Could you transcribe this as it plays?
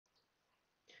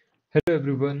Hello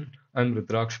everyone, I'm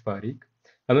Rudraksh Parikh.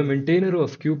 I'm a maintainer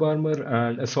of KubeArmor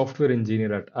and a software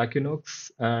engineer at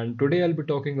Aquinox, and today I'll be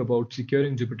talking about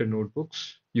securing Jupyter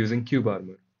notebooks using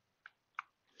KubeArmor.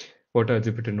 What are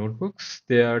Jupyter notebooks?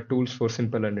 They are tools for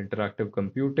simple and interactive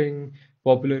computing,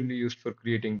 popularly used for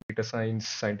creating data science,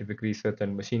 scientific research,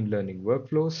 and machine learning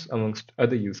workflows, amongst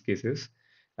other use cases.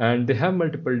 And they have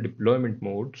multiple deployment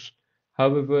modes.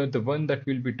 However, the one that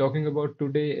we'll be talking about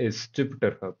today is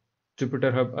Jupyter Hub.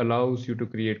 Jupyter Hub allows you to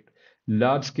create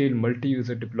large-scale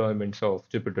multi-user deployments of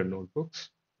Jupyter notebooks,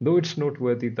 though it's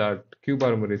noteworthy that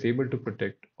KubeArmor is able to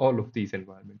protect all of these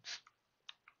environments.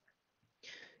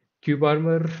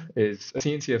 KubeArmor is a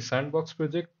CNCF sandbox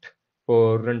project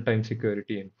for runtime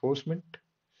security enforcement.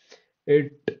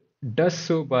 It does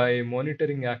so by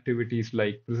monitoring activities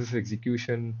like process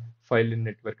execution, file and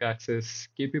network access,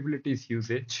 capabilities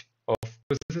usage of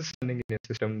processes running in your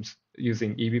systems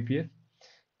using eBPF,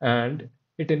 and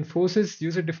it enforces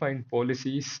user-defined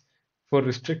policies for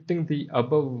restricting the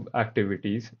above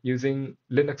activities using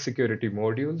Linux security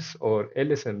modules or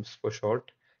LSMs for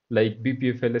short, like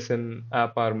BPF LSM,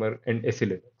 AppArmor, and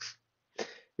SELinux.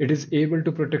 It is able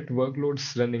to protect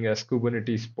workloads running as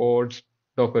Kubernetes pods,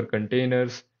 Docker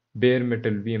containers, bare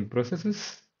metal VM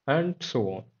processes, and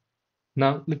so on.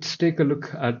 Now, let's take a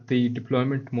look at the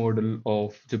deployment model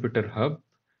of Jupyter Hub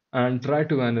and try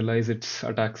to analyze its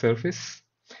attack surface.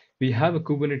 We have a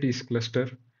Kubernetes cluster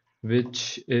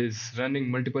which is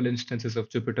running multiple instances of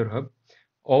Jupyter Hub,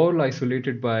 all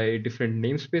isolated by different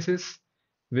namespaces,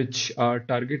 which are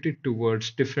targeted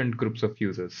towards different groups of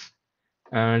users.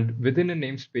 And within a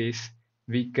namespace,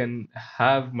 we can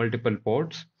have multiple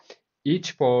pods.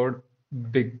 Each pod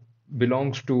be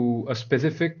belongs to a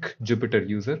specific Jupyter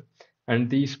user, and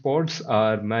these pods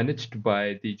are managed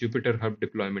by the Jupyter Hub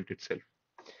deployment itself.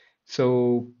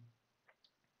 So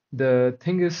the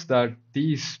thing is that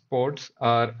these pods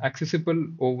are accessible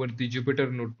over the Jupyter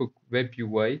Notebook web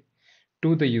UI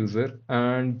to the user,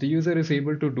 and the user is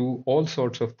able to do all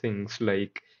sorts of things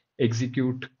like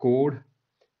execute code,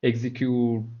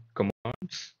 execute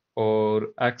commands, or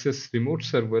access remote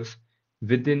servers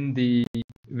within the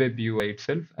web UI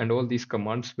itself, and all these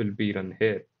commands will be run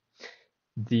here.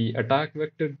 The attack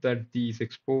vector that these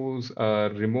expose are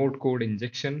remote code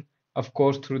injection. Of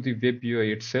course, through the web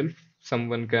UI itself,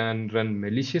 someone can run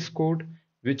malicious code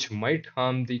which might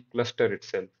harm the cluster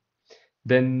itself.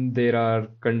 Then there are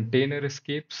container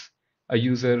escapes. A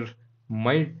user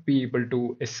might be able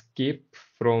to escape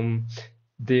from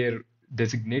their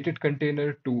designated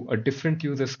container to a different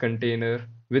user's container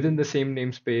within the same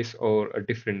namespace or a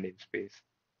different namespace,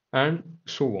 and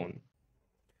so on.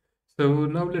 So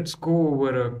now let's go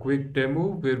over a quick demo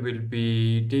where we'll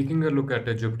be taking a look at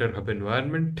a Jupyter Hub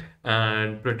environment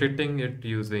and protecting it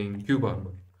using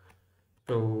KubeArmor.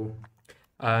 So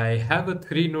I have a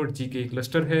 3-node GK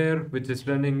cluster here, which is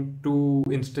running two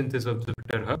instances of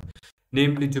Jupyter Hub,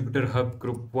 namely Jupyter Hub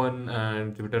Group 1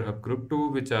 and Jupyter Hub Group 2,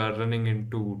 which are running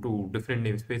into two different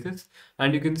namespaces.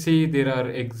 And you can see there are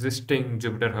existing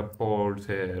Jupyter Hub pods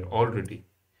here already.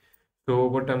 So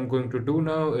what I'm going to do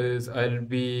now is I'll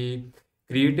be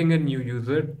creating a new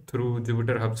user through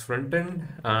Jupyter Hub's front end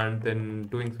and then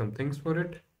doing some things for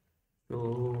it.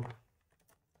 So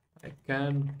I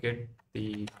can get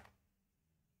the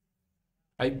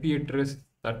IP address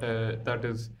that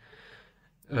is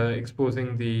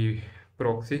exposing the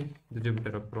proxy, the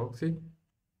Jupyter Hub proxy,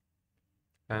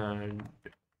 and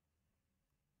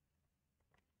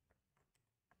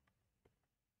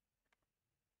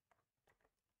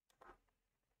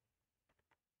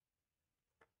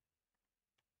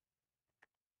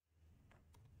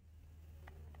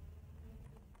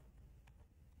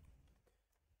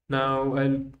now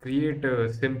I'll create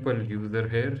a simple user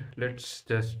here. Let's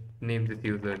just name this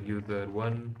user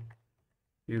user1,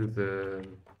 user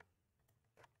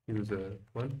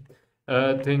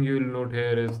user1. Thing you'll note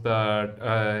here is that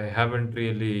I haven't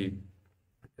really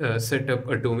set up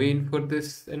a domain for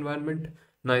this environment.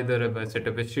 Neither have I set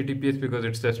up HTTPS because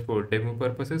it's just for demo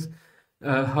purposes.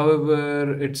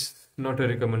 However, it's not a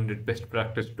recommended best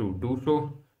practice to do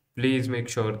so. Please make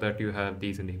sure that you have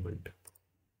these enabled.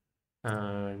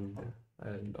 And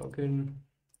I'll log in,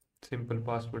 simple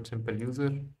password, simple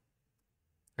user.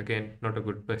 Again, not a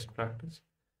good best practice.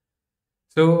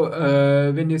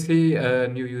 So when you see a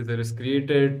new user is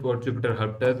created, what Jupyter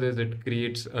Hub does is it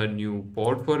creates a new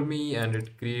pod for me and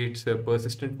it creates a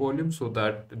persistent volume so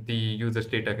that the user's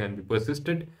data can be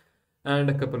persisted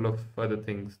and a couple of other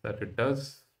things that it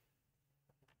does.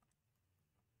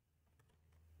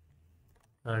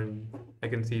 And I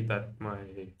can see that my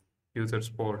user's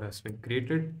pod has been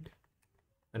created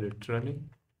and it's running.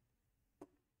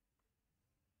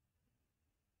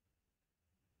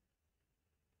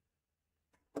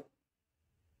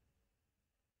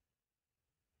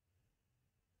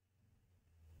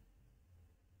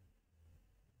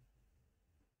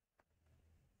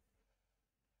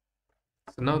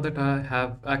 So now that I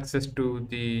have access to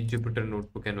the Jupyter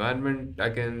Notebook environment, I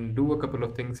can do a couple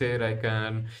of things here. I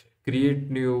can create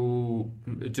new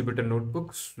Jupyter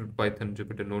notebooks, Python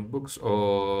Jupyter notebooks,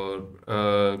 or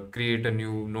create a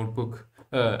new notebook.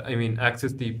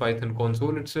 Access the Python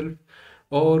console itself,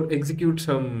 or execute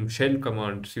some shell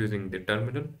commands using the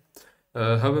terminal.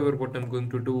 However, what I'm going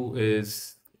to do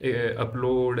is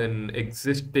upload an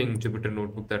existing Jupyter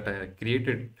notebook that I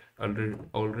created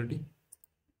already.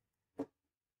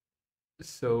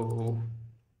 So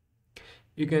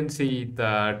you can see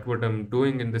that what I'm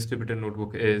doing in this Jupyter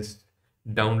notebook is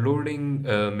downloading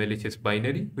a malicious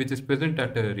binary, which is present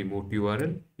at a remote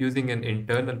URL using an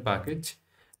internal package.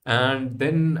 And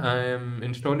then I am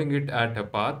installing it at a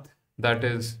path that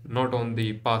is not on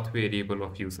the path variable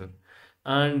of user.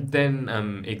 And then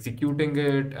I'm executing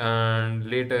it. And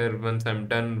later, once I'm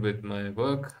done with my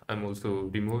work, I'm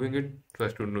also removing it so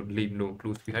as to leave no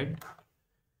clues behind.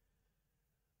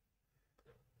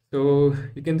 So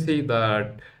you can see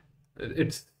that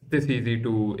it's this easy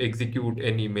to execute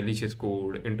any malicious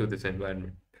code into this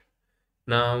environment.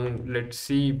 Now let's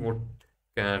see what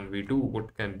can we do,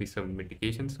 what can be some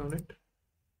mitigations on it.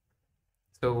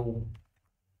 So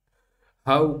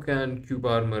how can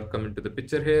KubeArmor come into the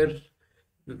picture here?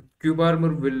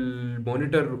 KubeArmor will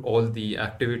monitor all the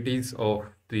activities of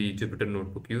the Jupyter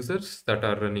Notebook users that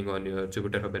are running on your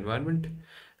Jupyter Hub environment.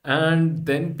 And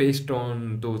then based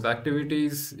on those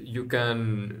activities, you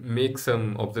can make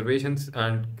some observations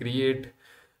and create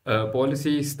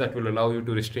policies that will allow you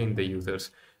to restrain the users.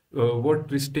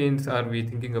 What restraints are we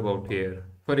thinking about here?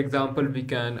 For example, we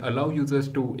can allow users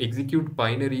to execute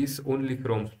binaries only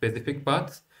from specific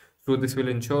paths. So this will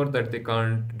ensure that they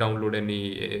can't download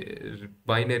any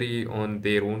binary on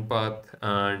their own path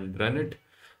and run it.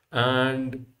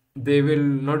 And they will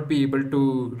not be able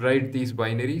to write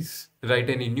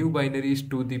any new binaries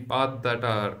to the path that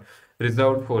are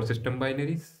reserved for system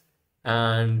binaries.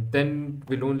 And then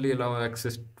will only allow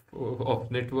access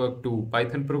of network to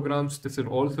Python programs. This will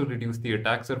also reduce the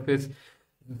attack surface.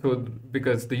 So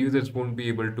because the users won't be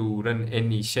able to run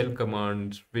any shell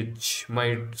commands which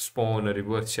might spawn a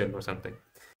reverse shell or something.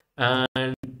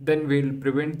 And then we'll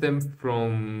prevent them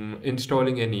from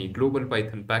installing any global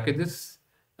Python packages.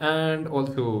 And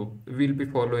also we'll be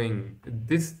following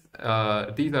this.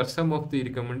 These are some of the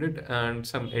recommended and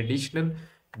some additional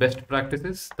best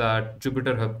practices that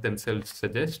Jupyter Hub themselves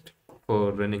suggest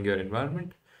for running your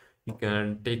environment. You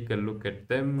can take a look at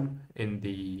them in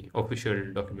the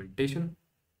official documentation.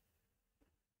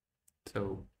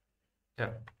 So, yeah.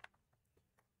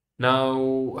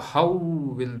 Now, how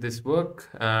will this work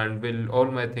and will all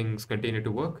my things continue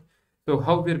to work? So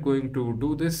how we're going to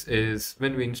do this is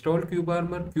when we install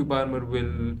KubeArmor, KubeArmor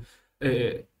will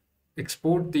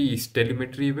export these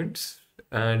telemetry events,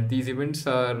 and these events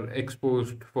are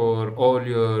exposed for all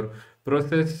your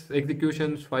process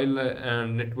executions, file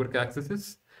and network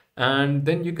accesses. And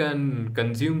then you can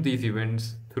consume these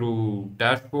events through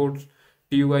dashboards,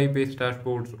 TUI-based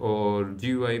dashboards or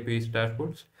GUI-based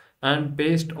dashboards. And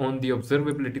based on the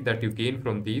observability that you gain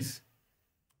from these,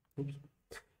 oops,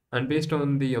 and based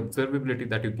on the observability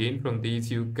that you gain from these,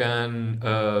 you can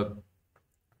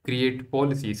create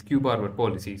policies, KubeArmor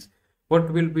policies.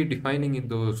 What will be defining in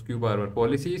those KubeArmor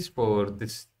policies for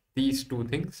these two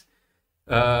things?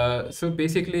 So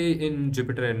basically in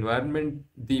Jupyter environment,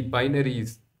 the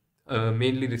binaries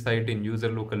mainly reside in user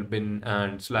local bin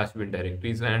and /bin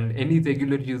directories, and any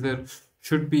regular user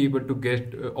should be able to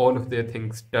get all of their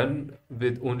things done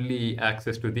with only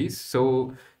access to these.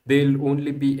 So they'll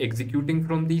only be executing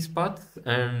from these paths,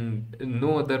 and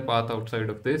no other path outside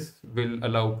of this will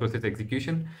allow process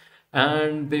execution,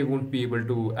 and they won't be able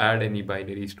to add any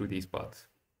binaries to these paths.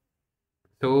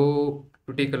 So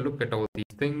to take a look at all these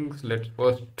things, let's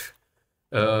first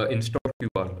install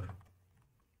KubeArmor.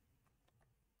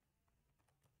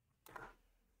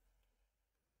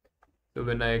 So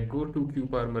when I go to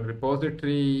KubeArmor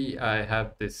repository, I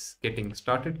have this getting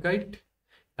started guide.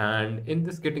 And in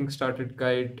this getting started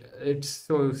guide, it's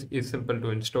simple to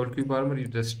install KubeArmor. You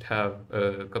just have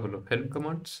a couple of help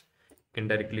commands. You can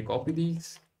directly copy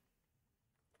these.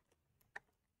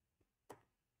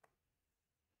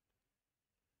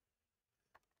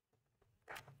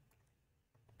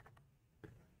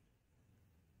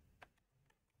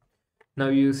 Now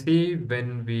you see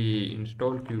when we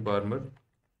install KubeArmor,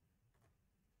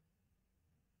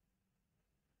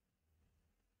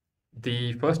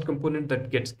 the first component that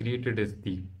gets created is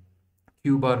the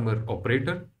KubeArmor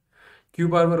operator.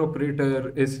 KubeArmor operator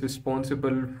is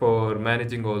responsible for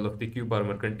managing all of the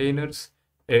KubeArmor containers.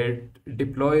 It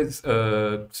deploys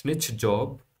a snitch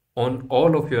job on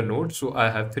all of your nodes. So I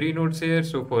have three nodes here.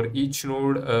 So for each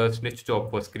node, a snitch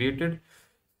job was created.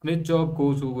 Snitch job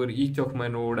goes over each of my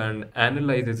node and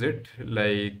analyzes it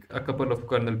like a couple of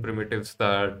kernel primitives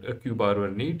that a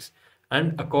KubeArmor needs,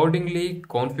 and accordingly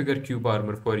configure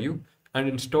KubeArmor for you and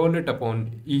install it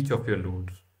upon each of your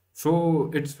nodes. So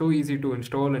it's so easy to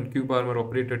install, and KubeArmor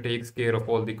operator takes care of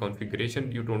all the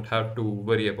configuration. You don't have to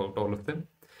worry about all of them.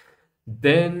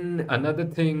 Then another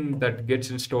thing that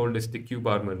gets installed is the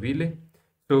KubeArmor relay.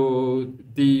 So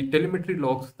the telemetry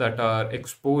logs that are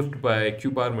exposed by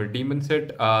KubeArmor daemon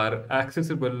set are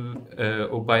accessible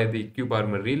by the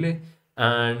KubeArmor relay,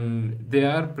 and they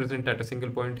are present at a single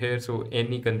point here. So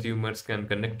any consumers can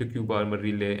connect to KubeArmor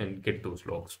relay and get those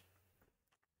logs.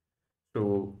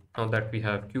 So now that we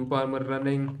have KubeArmor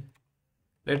running,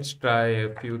 let's try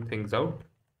a few things out.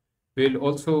 We'll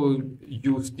also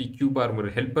use the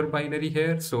KubeArmor helper binary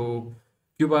here. So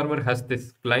KubeArmor has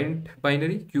this client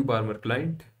binary, KubeArmor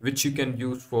client, which you can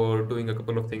use for doing a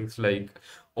couple of things like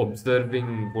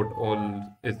observing what all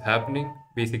is happening,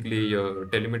 basically your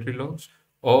telemetry logs,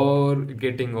 or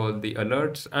getting all the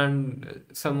alerts and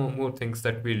some more things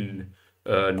that we'll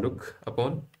look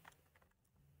upon.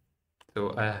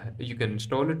 So you can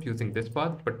install it using this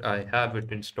path, but I have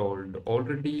it installed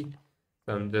already.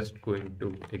 So I'm just going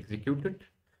to execute it.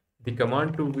 The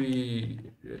command to be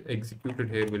executed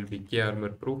here will be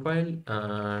KArmor profile,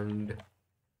 and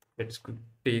let's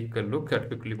take a look at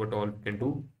quickly what all we can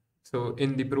do. So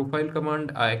in the profile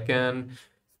command, I can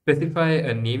specify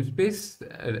a namespace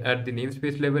at the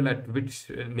namespace level, at which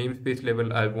namespace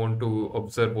level I want to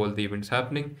observe all the events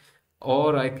happening,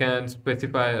 or I can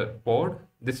specify a pod.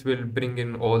 This will bring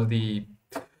in all the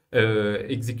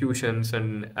executions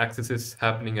and accesses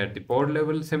happening at the pod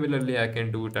level. Similarly, I can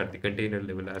do it at the container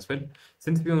level as well.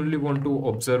 Since we only want to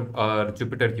observe our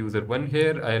Jupyter user one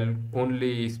here, I'll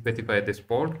only specify this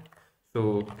pod.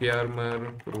 So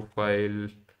KArmor profile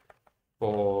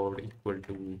pod equal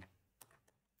to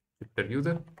Jupyter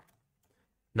user.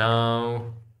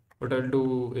 Now, what I'll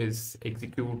do is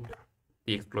execute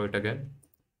the exploit again.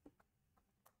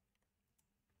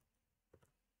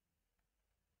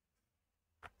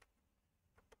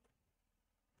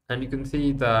 And you can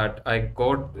see that I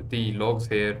got the logs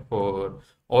here for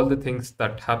all the things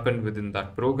that happened within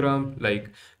that program. Like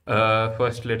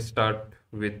first, let's start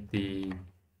with the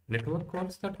network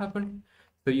calls that happened.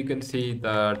 So you can see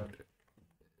that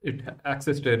it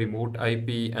accessed a remote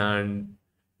IP and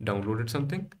downloaded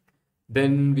something.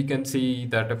 Then we can see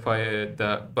that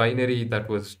the binary that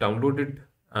was downloaded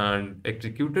and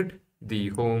executed, the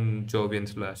home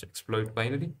jovian / exploit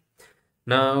binary.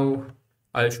 Now,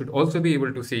 I should also be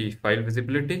able to see file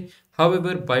visibility.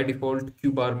 However, by default,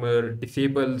 KubeArmor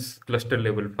disables cluster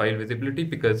level file visibility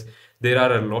because there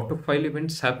are a lot of file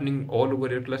events happening all over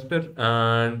your cluster,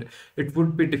 and it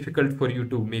would be difficult for you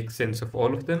to make sense of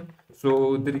all of them.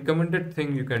 So the recommended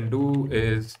thing you can do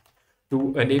is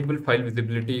to enable file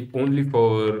visibility only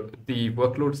for the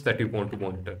workloads that you want to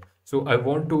monitor. So I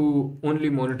want to only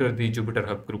monitor the Jupyter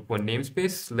Hub Group 1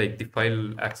 namespace, like the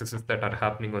file accesses that are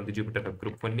happening on the Jupyter Hub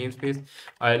Group 1 namespace.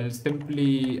 I'll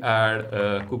simply add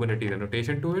a Kubernetes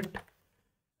annotation to it.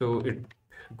 So it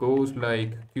goes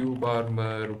like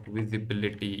KubeArmor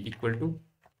visibility equal to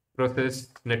process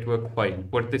network file.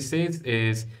 What this says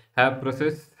is have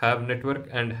process, have network,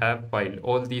 and have file.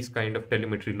 All these kind of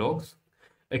telemetry logs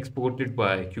exported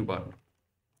by KubeArmor.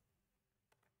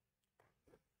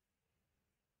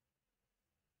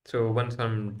 So once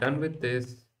I'm done with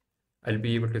this, I'll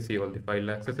be able to see all the file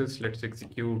accesses. Let's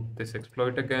execute this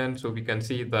exploit again. So we can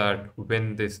see that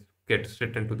when this gets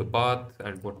written to the path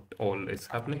and what all is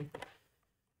happening.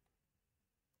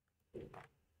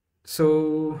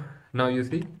 So now you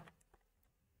see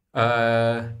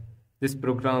this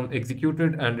program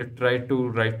executed and it tried to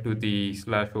write to the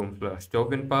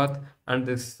 /home/jovian path, and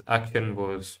this action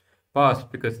was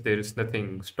passed because there is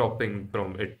nothing stopping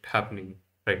from it happening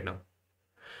right now.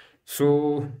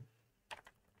 So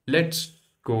let's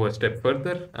go a step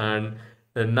further, and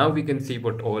now we can see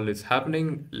what all is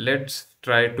happening. Let's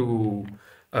try to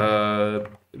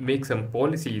make some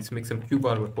policies, make some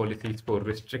KubeArmor policies for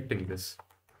restricting this.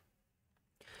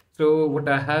 So what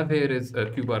I have here is a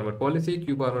KubeArmor policy.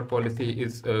 KubeArmor policy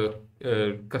is a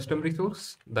custom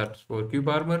resource that's for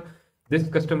KubeArmor. This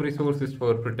custom resource is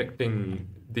for protecting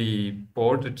the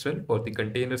pods itself or the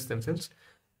containers themselves.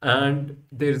 And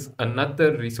there's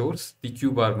another resource, the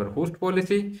KubeArmor host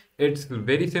policy. It's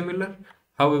very similar.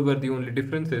 However, the only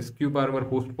difference is KubeArmor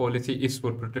host policy is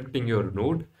for protecting your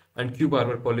node, and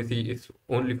KubeArmor policy is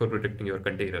only for protecting your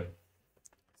container.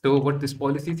 So what this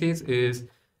policy says is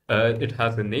It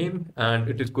has a name and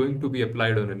it is going to be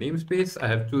applied on a namespace. I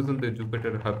have chosen the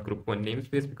Jupyter Hub Group 1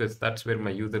 namespace because that's where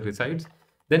my user resides.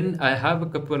 Then I have a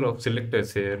couple of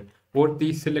selectors here. What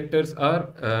these selectors are,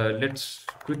 let's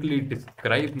quickly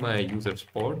describe my user's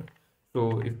pod.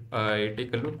 So if I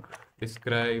take a look,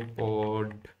 describe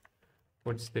pod,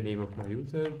 what's the name of my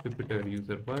user? Jupyter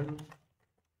user 1.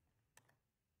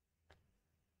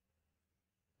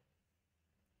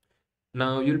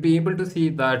 Now you'll be able to see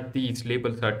that these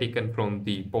labels are taken from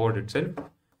the pod itself.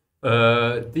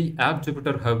 The app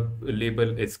Jupyter Hub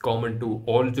label is common to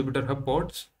all Jupyter Hub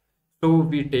pods. So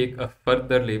we take a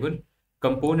further label,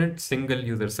 component single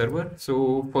user server.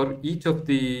 So for each of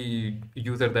the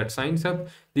user that signs up,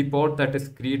 the pod that is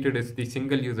created is the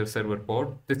single user server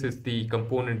pod. This is the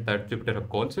component that Jupyter Hub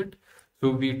calls it. So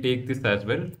we take this as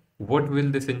well. What will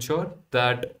this ensure?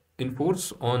 That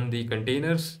enforce on the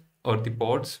containers or the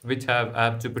pods which have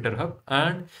app Jupyter Hub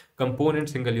and component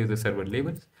single user server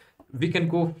labels. We can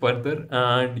go further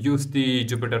and use the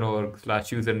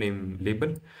Jupyter.org/username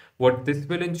label. What this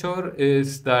will ensure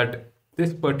is that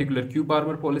this particular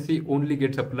KubeArmor policy only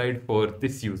gets applied for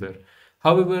this user.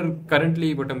 However,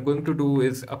 currently what I'm going to do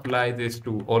is apply this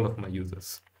to all of my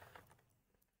users.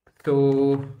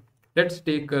 So let's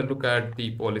take a look at the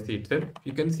policy itself.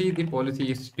 You can see the policy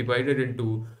is divided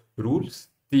into rules,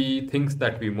 the things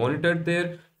that we monitored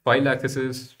there, file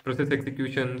accesses, process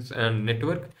executions, and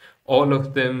network. All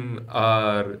of them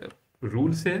are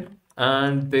rules here,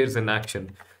 and there's an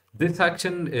action. This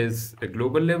action is a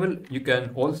global level. You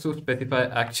can also specify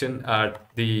action at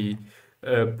the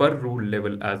per rule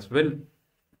level as well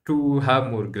to have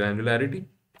more granularity.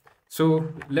 So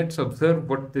let's observe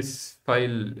what this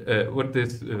file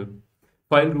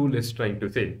rule is trying to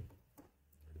say.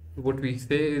 What we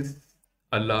say is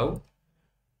allow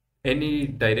any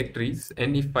directories,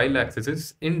 any file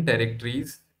accesses in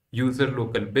directories user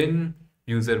local bin,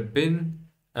 user bin,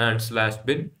 and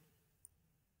 /bin.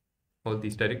 All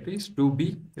these directories to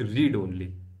be read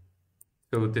only.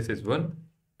 So this is one.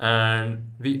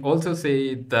 And we also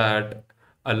say that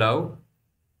allow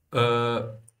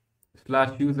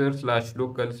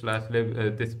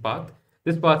 /user/local/lib this path.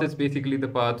 This path is basically the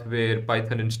path where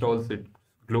Python installs its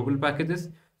global packages.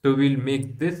 So we'll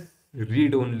make this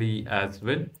read only as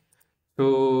well.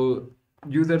 So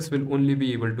users will only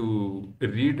be able to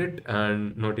read it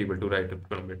and not able to write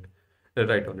from it,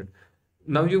 write on it.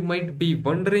 Now you might be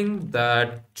wondering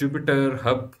that Jupyter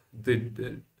Hub,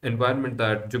 the environment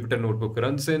that Jupyter Notebook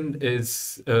runs in,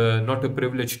 is not a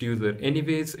privileged user.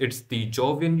 Anyways, it's the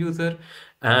Jovian user,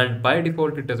 and by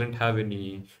default, it doesn't have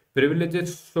any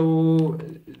privileges. So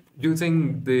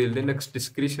using the Linux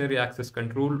discretionary access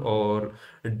control or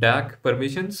DAC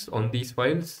permissions on these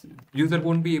files, user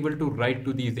won't be able to write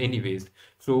to these anyways.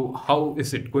 So how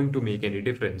is it going to make any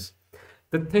difference?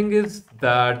 The thing is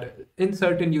that in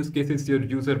certain use cases, your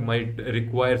user might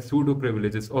require sudo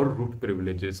privileges or root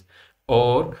privileges,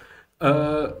 or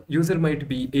user might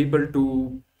be able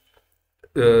to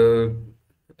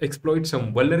exploit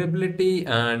some vulnerability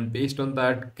and based on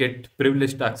that get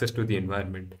privileged access to the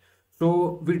environment.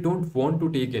 So we don't want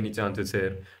to take any chances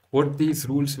here. What these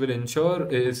rules will ensure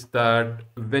is that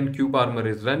when KubeArmor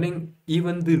is running,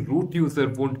 even the root user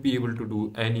won't be able to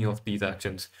do any of these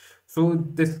actions. So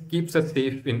this keeps us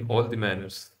safe in all the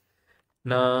manners.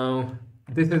 Now,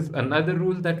 this is another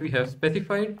rule that we have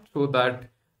specified so that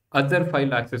other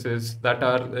file accesses that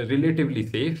are relatively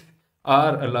safe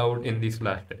are allowed in the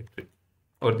slash directory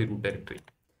or the root directory.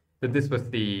 So this was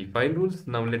the file rules.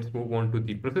 Now let's move on to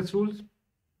the process rules.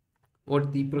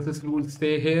 What the process rules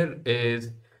say here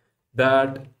is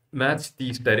that match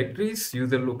these directories,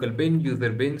 user local bin,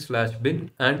 user bin, /bin,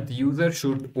 and the user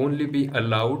should only be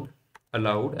allowed,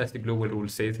 as the global rule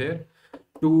says here,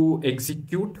 to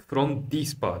execute from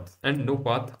these paths and no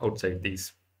path outside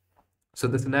these. So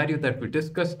the scenario that we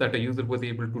discussed, that a user was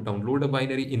able to download a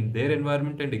binary in their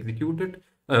environment and execute it,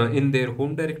 in their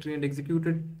home directory and execute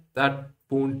it, that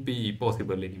won't be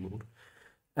possible anymore.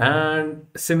 And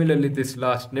similarly, this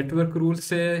last network rule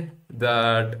say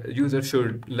that user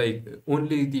should, like,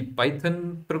 only the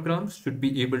Python programs should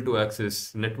be able to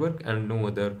access network and no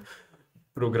other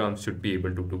programs should be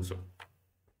able to do so.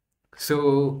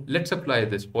 So let's apply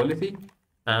this policy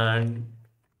and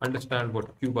understand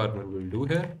what KubeArmor will do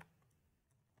here.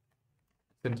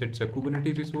 Since it's a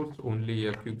Kubernetes resource, only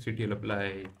a kubectl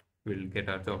apply will get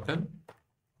our job done.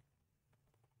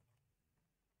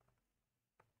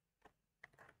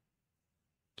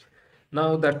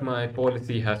 Now that my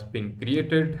policy has been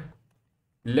created,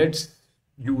 let's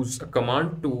use a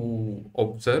command to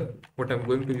observe. What I'm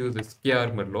going to use is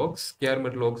KubeArmor logs.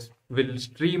 KubeArmor logs will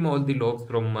stream all the logs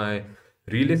from my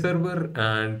relay server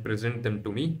and present them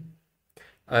to me.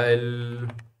 I'll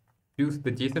use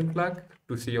the JSON flag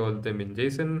to see all of them in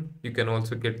JSON. You can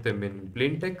also get them in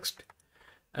plain text,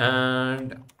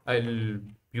 and I'll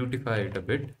beautify it a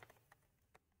bit.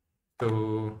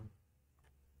 So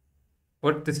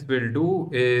what this will do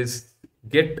is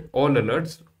get all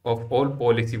alerts of all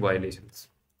policy violations.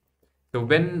 So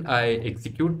when I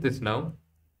execute this now,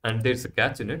 and there's a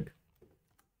catch in it,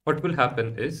 what will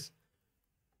happen is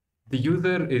the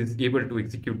user is able to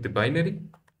execute the binary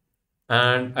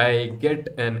and I get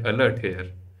an alert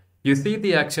here. You see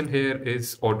the action here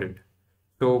is audit.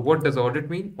 So what does audit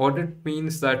mean? Audit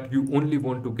means that you only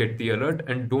want to get the alert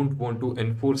and don't want to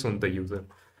enforce on the user.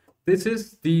 This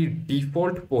is the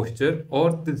default posture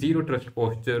or the zero trust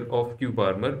posture of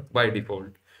KubeArmor by default.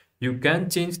 You can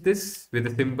change this with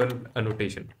a symbol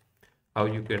annotation. How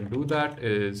you can do that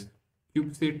is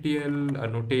kubectl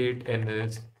annotate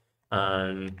ns,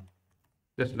 and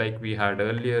just like we had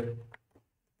earlier,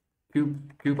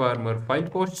 KubeArmor file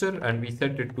posture, and we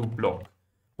set it to block.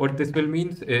 What this will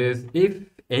means is if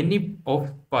any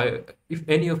of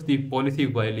the policy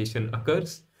violation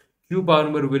occurs,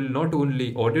 KubeArmor will not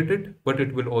only audit it, but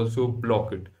it will also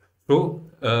block it. So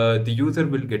the user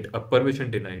will get a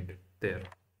permission denied there.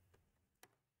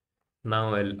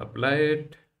 Now I'll apply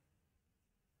it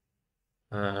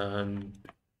and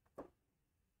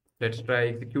let's try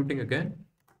executing again.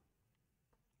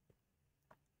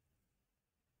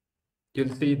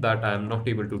 You'll see that I am not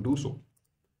able to do so.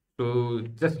 So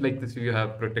just like this, you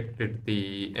have protected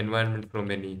the environment from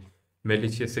any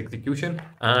malicious execution.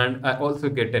 And I also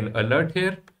get an alert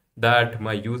here that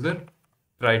my user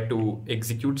tried to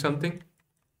execute something,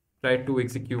 tried to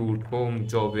execute home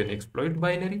job in exploit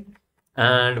binary.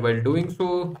 And while doing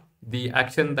so, the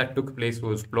action that took place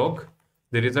was block.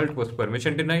 The result was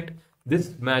permission denied.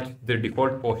 This matched the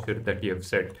default posture that you have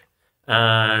set.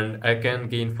 And I can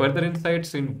gain further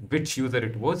insights in which user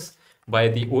it was by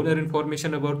the owner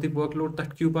information about the workload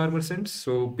that KubeArmor sends.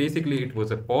 So basically it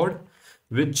was a pod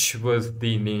which was of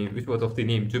the name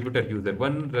Jupyter user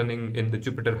 1 running in the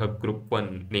Jupyter Hub group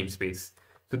 1 namespace.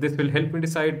 So this will help me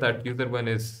decide that user 1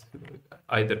 is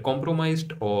either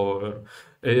compromised or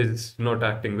is not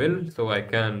acting well, so I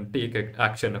can take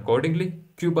action accordingly.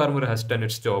 KubeArmor has done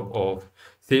its job of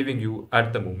saving you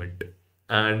at the moment.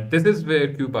 And this is where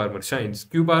KubeArmor shines.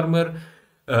 KubeArmor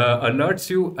alerts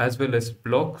you as well as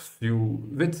blocks you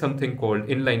with something called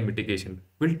inline mitigation.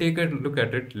 We'll take a look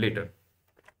at it later.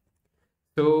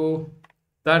 So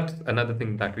that's another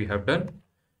thing that we have done.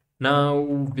 Now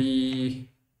we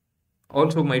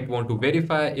also might want to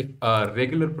verify if our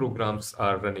regular programs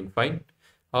are running fine.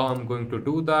 How I'm going to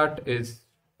do that is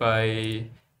by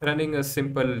running a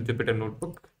simple Jupyter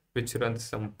notebook which runs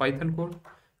some Python code.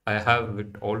 I have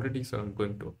it already, so I'm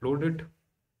going to upload it.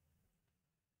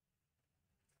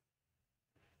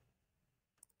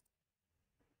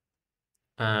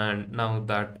 And now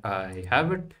that I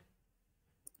have it,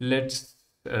 let's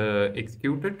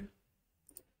execute it.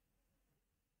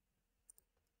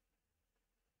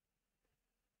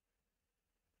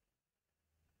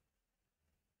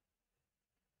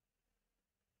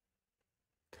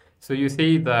 So you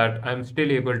see that I'm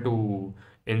still able to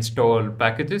install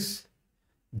packages.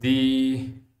 The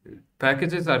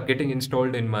packages are getting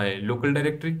installed in my local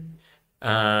directory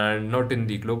and not in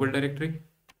the global directory.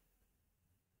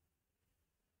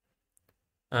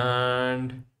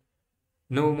 And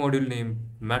no module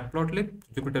name matplotlib.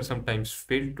 Jupyter sometimes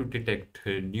failed to detect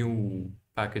new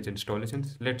package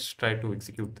installations. Let's try to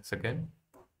execute this again.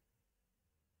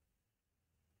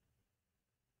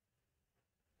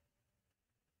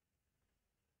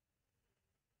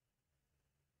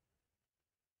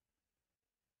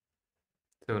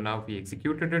 So now we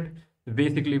executed it.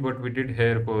 Basically, what we did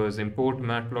here was import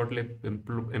matplotlib,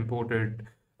 imported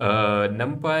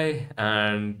NumPy,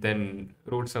 and then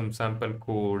wrote some sample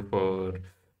code for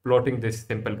plotting this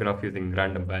simple graph using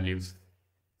random values.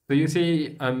 So you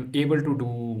see, I'm able to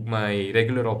do my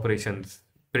regular operations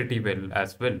pretty well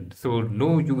as well. So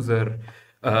no user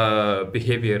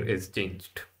behavior is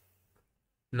changed.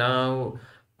 Now,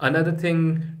 another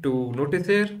thing to notice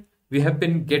here, we have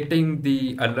been getting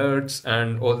the alerts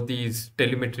and all these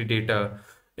telemetry data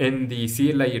in the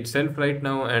CLI itself right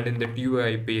now and in the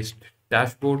TUI based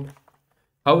dashboard.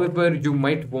 However, you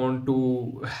might want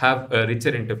to have a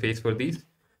richer interface for these.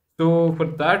 So for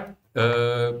that,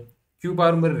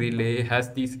 KubeArmor Relay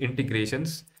has these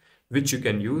integrations which you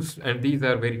can use, and these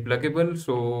are very pluggable.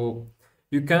 So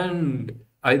you can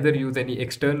either use any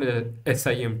external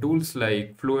SIM tools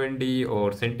like FlowND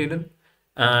or Sentinel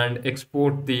and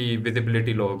export the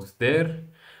visibility logs there,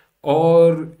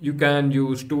 Or you can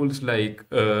use tools like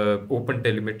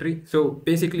OpenTelemetry. So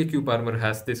basically, KubeArmor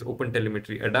has this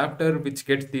OpenTelemetry adapter which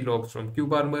gets the logs from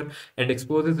KubeArmor and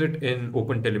exposes it in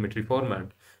OpenTelemetry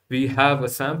format. We have a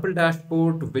sample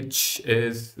dashboard which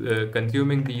is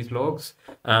consuming these logs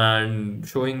and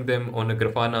showing them on a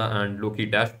Grafana and Loki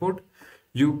dashboard.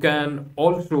 You can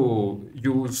also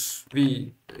use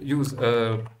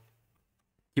a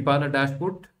Kibana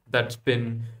dashboard that's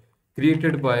been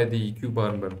created by the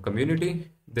KubeArmor community.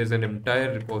 There's an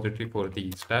entire repository for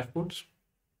these dashboards.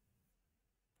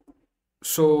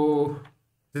 So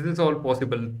this is all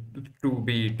possible to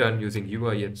be done using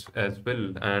UI as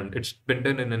well, and it's been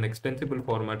done in an extensible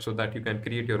format so that you can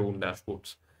create your own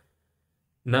dashboards.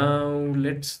 Now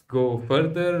let's go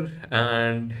further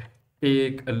and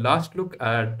take a last look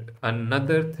at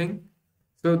another thing.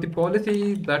 So the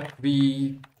policy that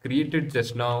we created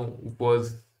just now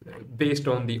was based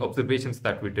on the observations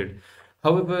that we did.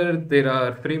 However, there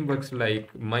are frameworks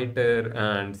like MITRE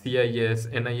and CIS,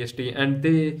 NIST, and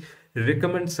they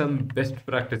recommend some best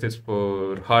practices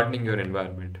for hardening your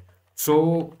environment.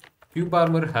 So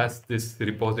KubeArmor has this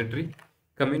repository,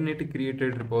 community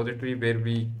created repository, where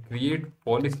we create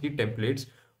policy templates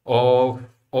of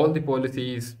all the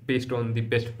policies based on the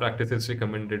best practices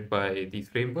recommended by these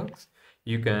frameworks.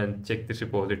 You can check this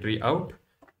repository out,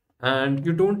 and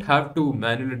you don't have to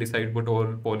manually decide what all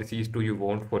policies do you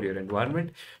want for your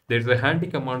environment. There's a handy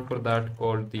command for that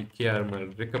called the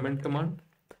KRML recommend command.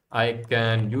 I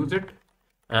can use it,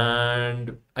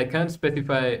 and I can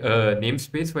specify a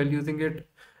namespace while using it,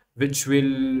 which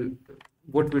will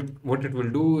what it will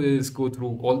do is go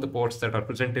through all the ports that are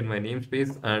present in my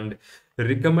namespace and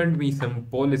recommend me some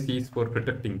policies for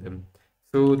protecting them.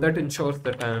 So that ensures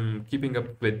that I'm keeping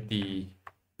up with the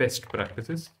best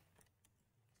practices.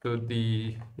 So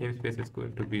the namespace is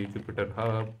going to be Jupyter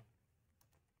Hub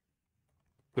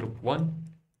Group 1.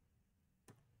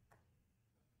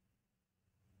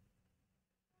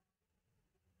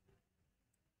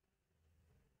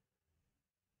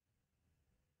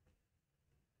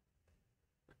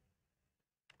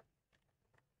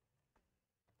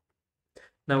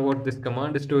 Now what this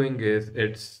command is doing is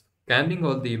it's scanning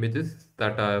all the images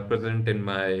that are present in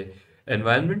my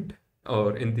environment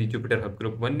or in the Jupyter Hub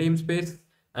Group 1 namespace,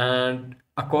 and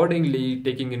accordingly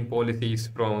taking in policies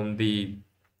from the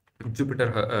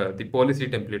the policy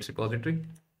templates repository.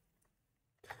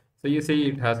 So you see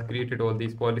it has created all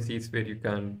these policies where you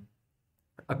can,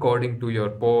 according to your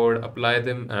pod, apply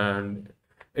them, and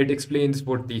it explains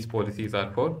what these policies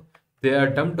are for. They are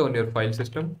dumped on your file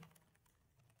system,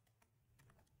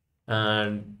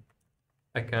 and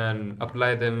I can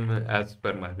apply them as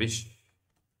per my wish.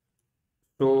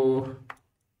 So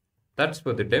that's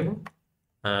for the demo,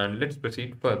 and let's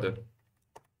proceed further.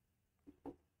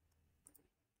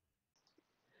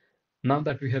 Now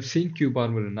that we have seen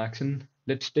KubeArmor in action,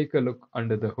 let's take a look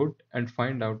under the hood and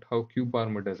find out how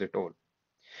KubeArmor does it all.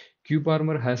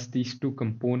 KubeArmor has these two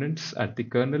components at the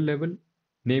kernel level,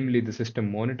 namely the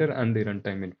system monitor and the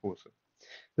runtime enforcer.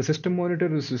 The system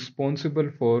monitor is responsible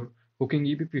for hooking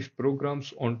EBP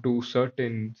programs onto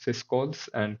certain syscalls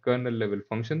and kernel level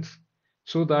functions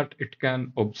so that it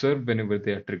can observe whenever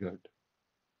they are triggered.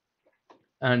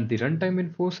 And the runtime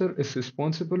enforcer is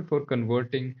responsible for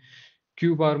converting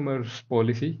KubeArmor's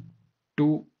policy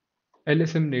to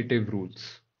LSM native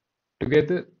rules.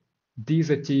 Together, these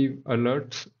achieve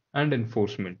alerts and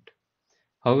enforcement.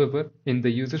 However, in the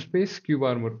user space,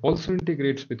 KubeArmor also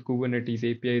integrates with Kubernetes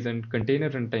APIs and container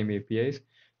runtime APIs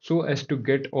so as to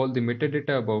get all the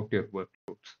metadata about your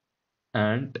workloads.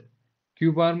 And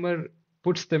KubeArmor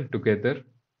puts them together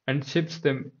and ships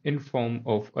them in form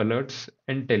of alerts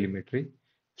and telemetry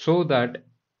so that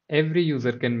every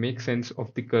user can make sense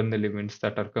of the kernel events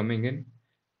that are coming in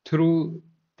through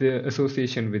the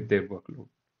association with their workload.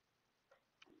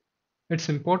 It's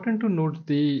important to note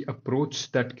the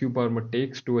approach that KubeArmor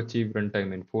takes to achieve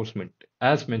runtime enforcement.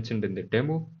 As mentioned in the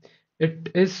demo, it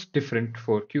is different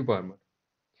for KubeArmor.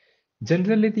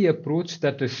 Generally, the approach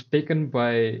that is taken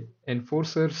by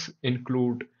enforcers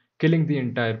include killing the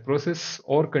entire process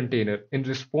or container in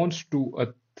response to a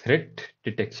threat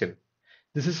detection.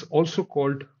 This is also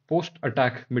called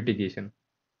post-attack mitigation.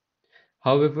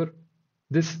 However,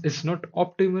 this is not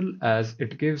optimal as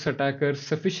it gives attackers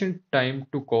sufficient time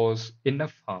to cause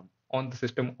enough harm on the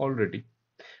system already.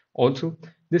 Also,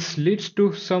 this leads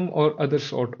to some or other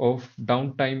sort of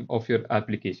downtime of your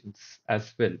applications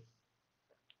as well.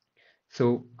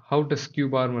 So, how does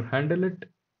KubeArmor handle it?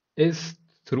 Is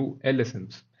through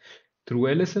LSMs.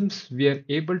 Through LSMs, we are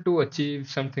able to achieve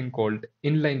something called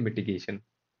inline mitigation.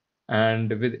 And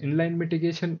with inline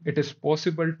mitigation, it is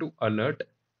possible to alert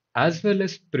as well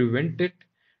as prevent it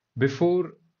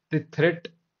before the threat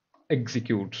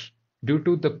executes due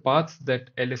to the paths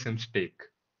that LSMs take.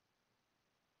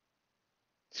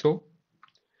 So,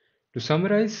 to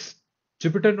summarize,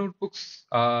 Jupyter notebooks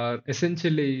are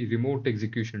essentially remote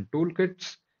execution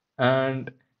toolkits, and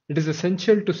it is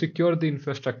essential to secure the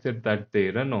infrastructure that they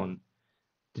run on.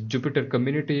 The Jupyter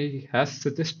community has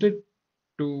suggested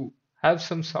to have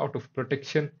some sort of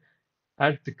protection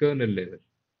at the kernel level,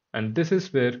 and this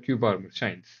is where KubeArmor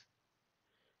shines.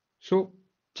 So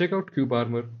check out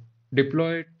KubeArmor,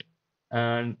 deploy it,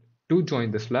 and do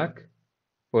join the Slack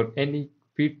for any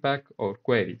feedback or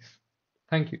queries.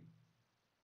 Thank you.